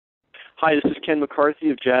Hi, this is Ken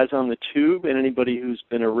McCarthy of Jazz on the Tube, and anybody who's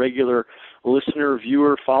been a regular listener,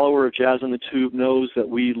 viewer, follower of Jazz on the Tube knows that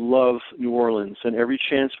we love New Orleans, and every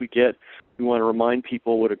chance we get, we want to remind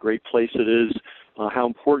people what a great place it is, how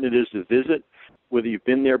important it is to visit, whether you've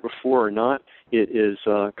been there before or not. It is,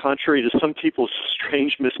 contrary to some people's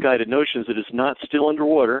strange, misguided notions, it is not still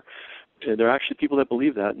underwater. There are actually people that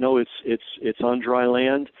believe that. No, it's on dry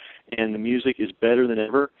land, and the music is better than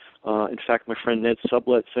ever. In fact, my friend Ned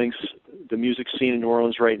Sublette thinks the music scene in New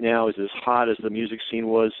Orleans right now is as hot as the music scene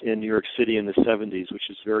was in New York City in the 70s,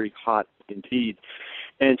 which is very hot indeed.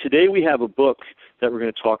 And today we have a book that we're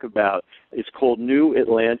going to talk about. It's called New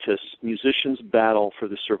Atlantis, Musicians' Battle for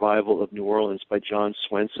the Survival of New Orleans by John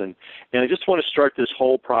Swenson. And I just want to start this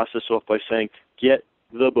whole process off by saying, get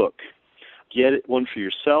the book. Get one for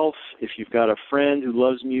yourself. If you've got a friend who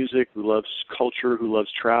loves music, who loves culture, who loves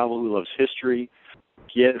travel, who loves history,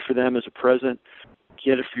 get it for them as a present.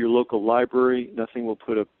 Get it for your local library. Nothing will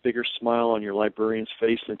put a bigger smile on your librarian's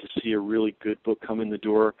face than to see a really good book come in the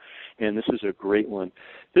door, and this is a great one.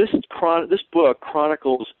 This book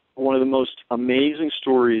chronicles one of the most amazing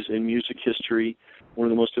stories in music history, one of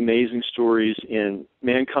the most amazing stories in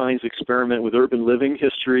mankind's experiment with urban living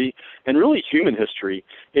history, and really human history.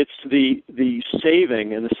 It's the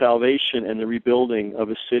saving and the salvation and the rebuilding of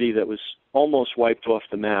a city that was almost wiped off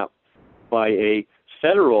the map by a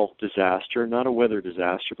federal disaster, not a weather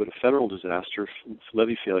disaster, but a federal disaster,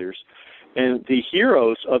 levee failures. And the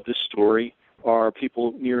heroes of this story are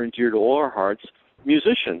people near and dear to all our hearts,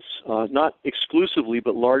 musicians, not exclusively,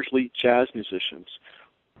 but largely jazz musicians.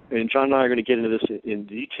 And John and I are going to get into this in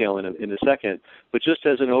detail in a second, but just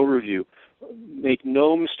as an overview, make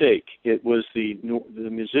no mistake, it was the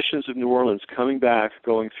musicians of New Orleans coming back,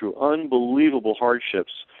 going through unbelievable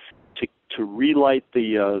hardships to relight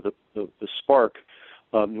the spark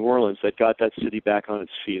of New Orleans that got that city back on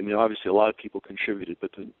its feet. I mean, obviously a lot of people contributed,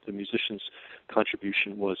 but the musicians'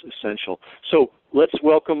 contribution was essential. So let's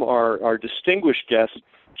welcome our distinguished guest,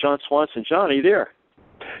 John Swenson. John, are you there?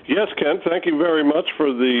 Yes, Ken, thank you very much for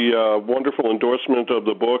the wonderful endorsement of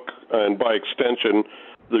the book, and by extension,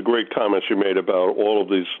 the great comments you made about all of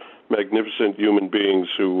these magnificent human beings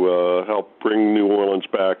who helped bring New Orleans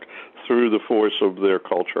back through the force of their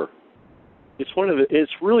culture.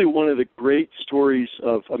 It's really one of the great stories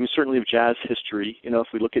of, I mean, certainly of jazz history. You know, if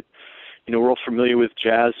we look at, you know, we're all familiar with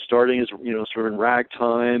jazz starting as, you know, sort of in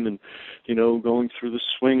ragtime and, you know, going through the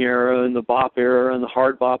swing era and the bop era and the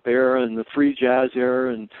hard bop era and the free jazz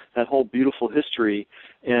era and that whole beautiful history.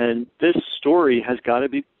 And this story has got to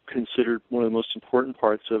be considered one of the most important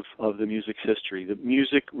parts of the music's history, the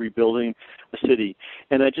music rebuilding a city.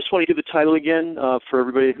 And I just want to give the title again for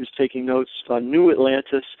everybody who's taking notes, New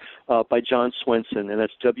Atlantis by John Swenson, and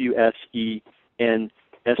that's Wsenson.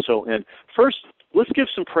 First, let's give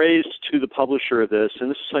some praise to the publisher of this,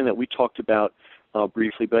 and this is something that we talked about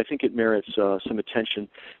briefly, but I think it merits some attention.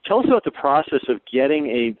 Tell us about the process of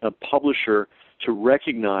getting a publisher to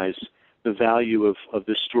recognize the value of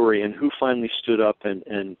this story, and who finally stood up and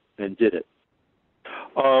did it.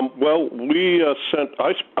 Well,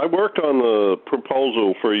 I worked on the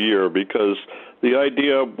proposal for a year because the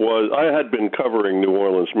idea was, I had been covering New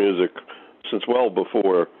Orleans music since well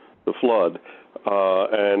before the flood,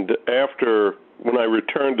 and when I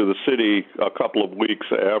returned to the city a couple of weeks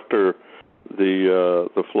after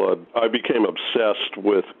the flood, I became obsessed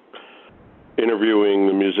with interviewing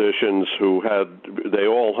the musicians they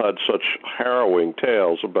all had such harrowing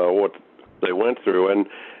tales about what they went through. And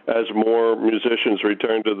as more musicians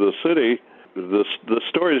returned to the city, the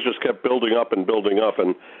stories just kept building up,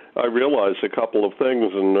 and I realized a couple of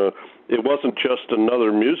things, and it wasn't just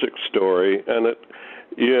another music story, and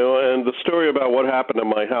and the story about what happened to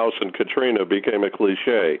my house in Katrina became a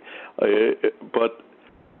cliche. But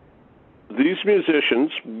these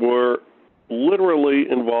musicians were literally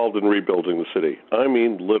involved in rebuilding the city. I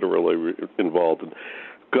mean, literally involved in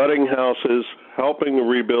gutting houses, helping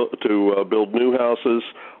to build new houses,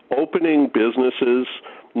 opening businesses,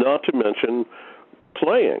 not to mention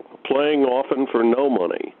playing often for no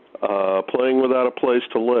money, playing without a place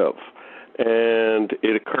to live. And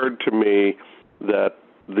it occurred to me that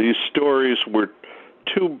these stories were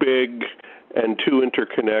too big and too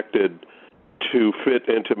interconnected to fit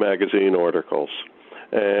into magazine articles.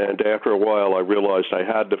 And after a while, I realized I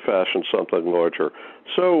had to fashion something larger.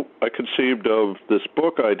 So I conceived of this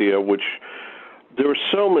book idea, which there are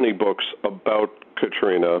so many books about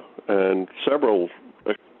Katrina and several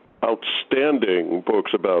outstanding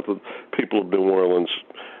books about the people of New Orleans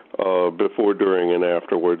before, during, and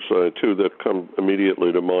afterwards. Two that come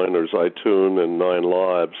immediately to mind are Zaytoun and 9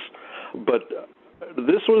 Lives. But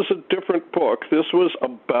this was a different book. This was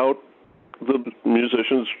about the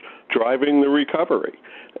musicians driving the recovery.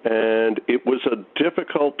 And it was a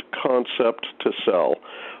difficult concept to sell.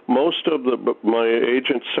 Most of my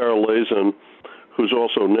agent, Sarah Lazen, who's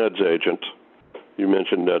also Ned's agent, you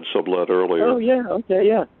mentioned Ned Sublette earlier. Oh, yeah, okay,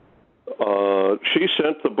 yeah. She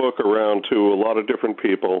sent the book around to a lot of different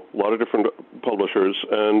people, a lot of different publishers,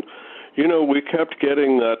 and, we kept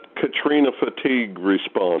getting that Katrina fatigue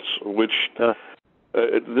response, which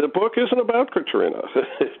the book isn't about Katrina.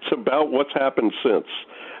 It's about what's happened since.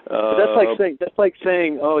 That's like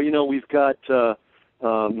saying, we've got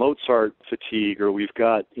Mozart fatigue, or we've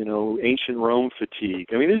got, ancient Rome fatigue.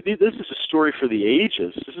 I mean, this is a story for the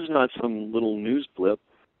ages. This is not some little news blip.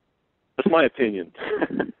 That's my opinion.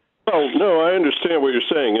 Well, no, I understand what you're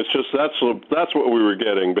saying. It's just that's what we were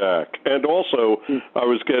getting back. And also, I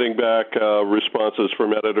was getting back responses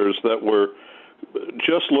from editors that were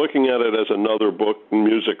just looking at it as another book,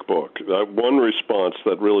 music book. One response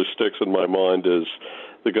that really sticks in my mind is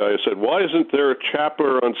the guy who said, "Why isn't there a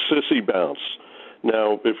chapter on Sissy Bounce?"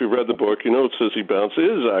 Now, if you read the book, Sissy Bounce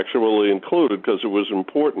is actually included because it was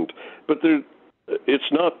important. But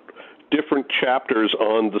it's not different chapters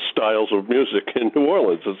on the styles of music in New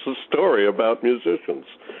Orleans. It's a story about musicians.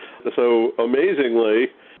 So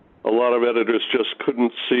amazingly, a lot of editors just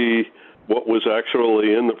couldn't see what was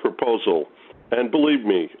actually in the proposal. And believe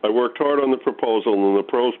me, I worked hard on the proposal, and the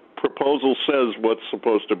proposal says what's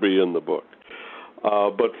supposed to be in the book.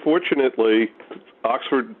 But fortunately,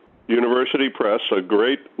 Oxford University Press, a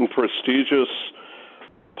great and prestigious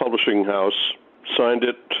publishing house, signed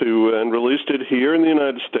it and released it here in the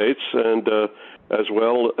United States, and as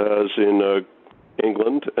well as in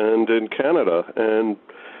England and in Canada. And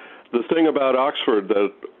the thing about Oxford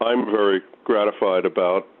that I'm very gratified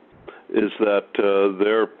about is that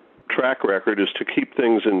their track record is to keep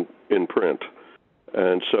things in print.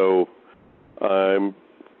 And so I'm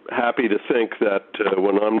happy to think that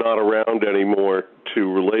when I'm not around anymore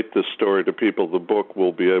to relate this story to people, the book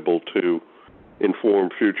will be able to inform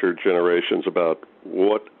future generations about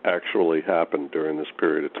what actually happened during this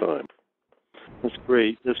period of time. That's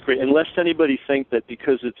great. And lest anybody think that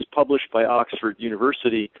because it's published by Oxford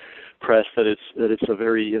University Press that it's a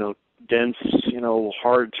very dense,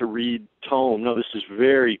 hard to read tome. No, this is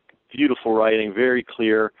very beautiful writing, very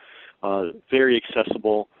clear, very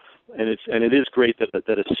accessible, and it is great that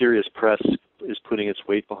a serious press is putting its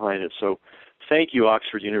weight behind it. So thank you,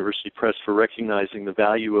 Oxford University Press, for recognizing the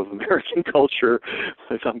value of American culture.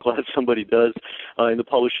 I'm glad somebody does in the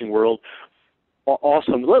publishing world.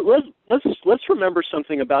 Awesome. Let's remember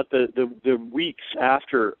something about the weeks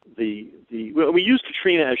after we use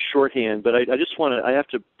Katrina as shorthand, but I have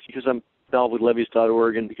to, because I'm involved with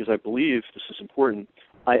levees.org and because I believe this is important,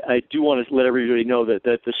 I do want to let everybody know that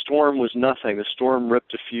the storm was nothing. The storm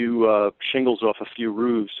ripped a few shingles off a few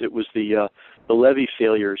roofs. It was the levee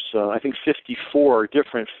failures. I think 54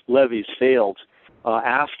 different levees failed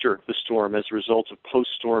after the storm as a result of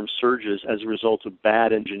post-storm surges, as a result of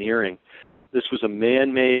bad engineering. This was a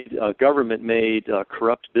man-made, government-made,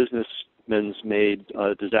 corrupt businessmen's made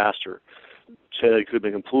disaster. It could have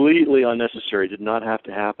been completely unnecessary, did not have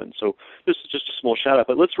to happen. So this is just a small shout-out.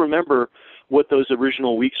 But let's remember what those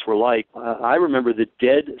original weeks were like. I remember the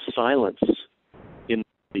dead silence in the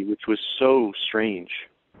city, which was so strange.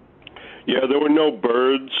 Yeah, there were no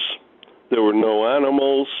birds, there were no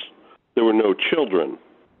animals, there were no children.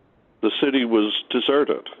 The city was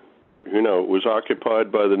deserted. It was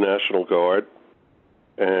occupied by the National Guard,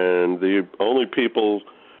 and the only people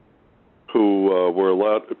who were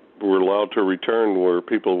allowed to return were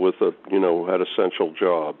people with had essential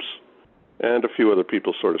jobs, and a few other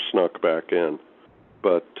people sort of snuck back in.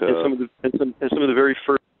 But and some of the very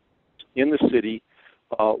first in the city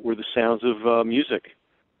were the sounds of music.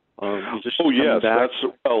 Oh yes,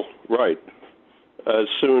 right. As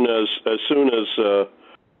soon as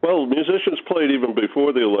musicians played even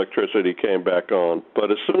before the electricity came back on.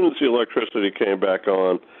 But as soon as the electricity came back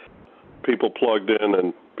on, people plugged in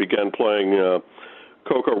and began playing.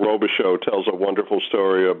 Coco Robichaux tells a wonderful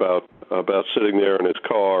story about sitting there in his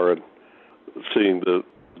car and seeing the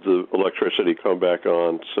electricity come back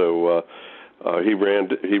on. So he ran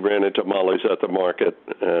into Molly's at the market,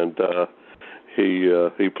 and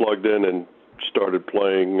he plugged in and started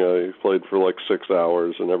playing. He played for like 6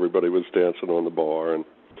 hours, and everybody was dancing on the bar. And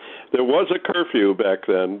there was a curfew back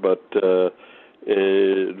then, but the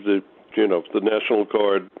National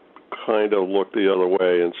Guard kind of looked the other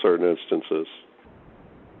way in certain instances.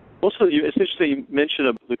 Also, it's interesting you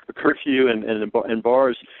mentioned the curfew and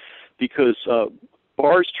bars, because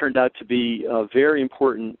bars turned out to be very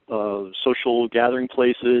important social gathering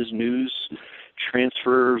places, news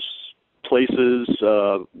transfers places,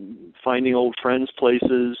 finding old friends'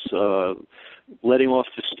 places, letting off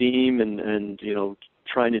the steam, and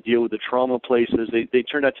trying to deal with the trauma places. They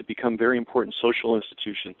turned out to become very important social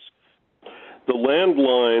institutions. The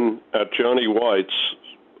landline at Johnny White's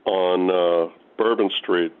on Bourbon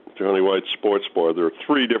Street, Johnny White's Sports Bar, there are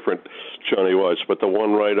three different Johnny White's, but the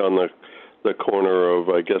one right on the corner of,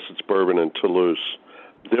 I guess it's Bourbon and Toulouse,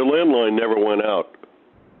 their landline never went out.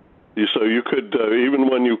 So you could, even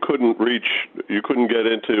when you couldn't get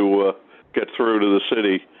through to the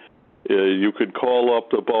city, you could call up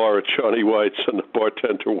the bar at Johnny White's and the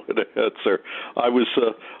bartender would answer. I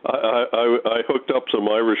hooked up some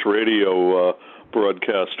Irish radio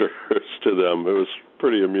broadcasters to them. It was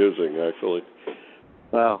pretty amusing, actually.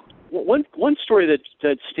 Wow. One story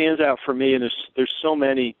that stands out for me, and there's so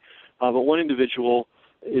many, but one individual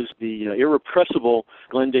is the irrepressible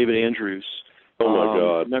Glenn David Andrews. Oh my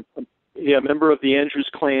God! Member of the Andrews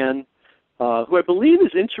clan, who I believe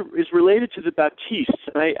is related to the Baptistes.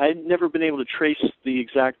 And I've never been able to trace the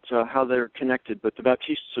exact how they're connected, but the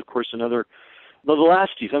Baptistes, of course, the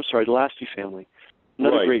Lasty family,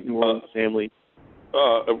 another right. great New Orleans family.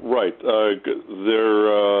 Right.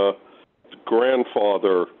 Their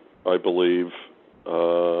grandfather, I believe.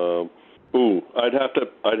 I'd have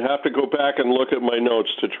to go back and look at my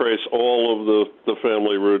notes to trace all of the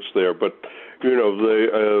family roots there, but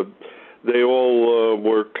they all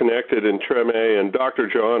were connected in Treme, and Dr.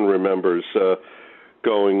 John remembers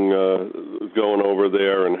going over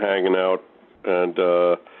there and hanging out, and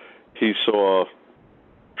he saw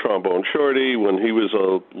Trombone Shorty when he was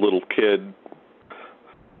a little kid,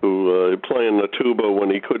 who playing the tuba when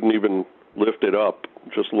he couldn't even lift it up,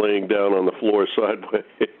 just laying down on the floor sideways.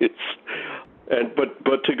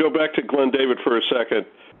 But to go back to Glenn David for a second,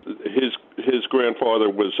 his grandfather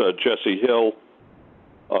was Jesse Hill,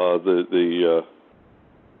 the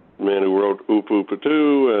man who wrote Oop Oop a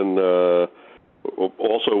Doo, and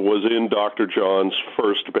also was in Dr. John's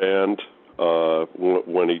first band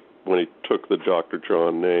when he took the Dr.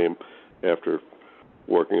 John name after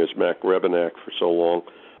working as Mac Rebenak for so long.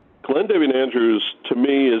 Glenn David Andrews, to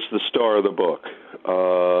me, is the star of the book.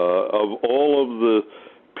 Of all of the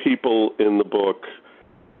people in the book,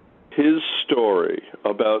 his story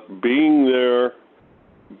about being there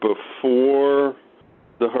before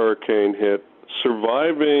the hurricane hit,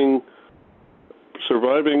 surviving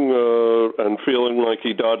and feeling like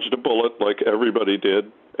he dodged a bullet like everybody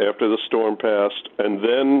did after the storm passed, and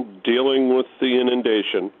then dealing with the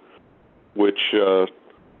inundation, which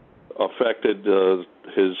affected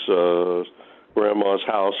his grandma's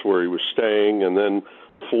house where he was staying, and then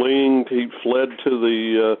fleeing. He fled to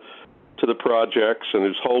the projects and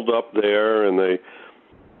is holed up there, and they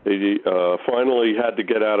finally had to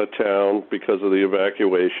get out of town because of the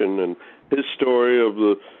evacuation. And his story of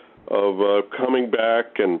coming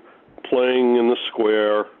back and playing in the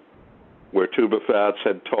square where Tuba Fats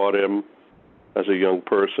had taught him as a young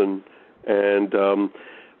person, and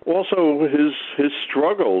also his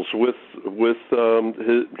struggles with his,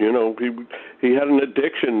 he had an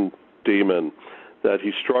addiction demon that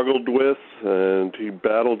he struggled with, and he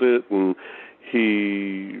battled it, and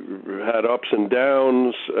he had ups and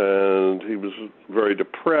downs, and he was very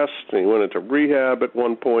depressed, and he went into rehab at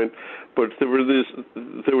one point. But there was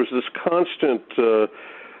this constant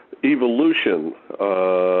evolution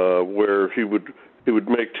where he would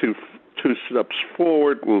make two steps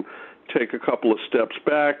forward and take a couple of steps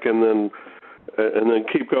back, and then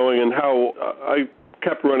keep going. And how I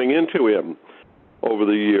kept running into him over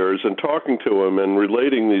the years and talking to him and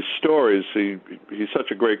relating these stories. He's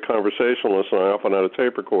such a great conversationalist, and I often had a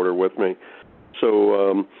tape recorder with me.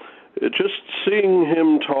 So just seeing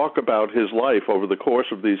him talk about his life over the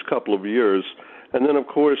course of these couple of years, and then, of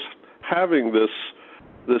course, having this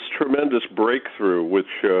tremendous breakthrough, which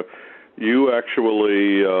you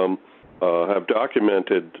actually have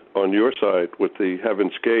documented on your site with the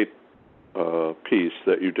Heaven's Gate piece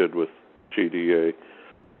that you did with GDA.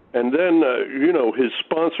 And then, his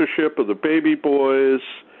sponsorship of the Baby Boys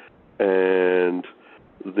and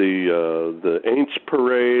the Aints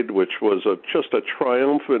Parade, which was just a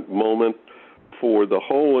triumphant moment for the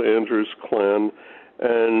whole Andrews clan.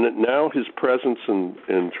 And now his presence in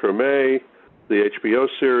Treme, the HBO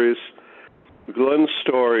series. Glenn's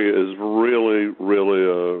story is really, really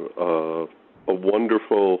a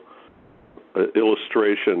wonderful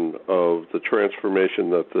illustration of the transformation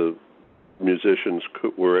that the musicians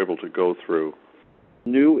were able to go through.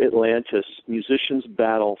 New Atlantis, Musicians'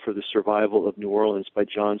 Battle for the Survival of New Orleans by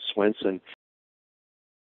John Swenson.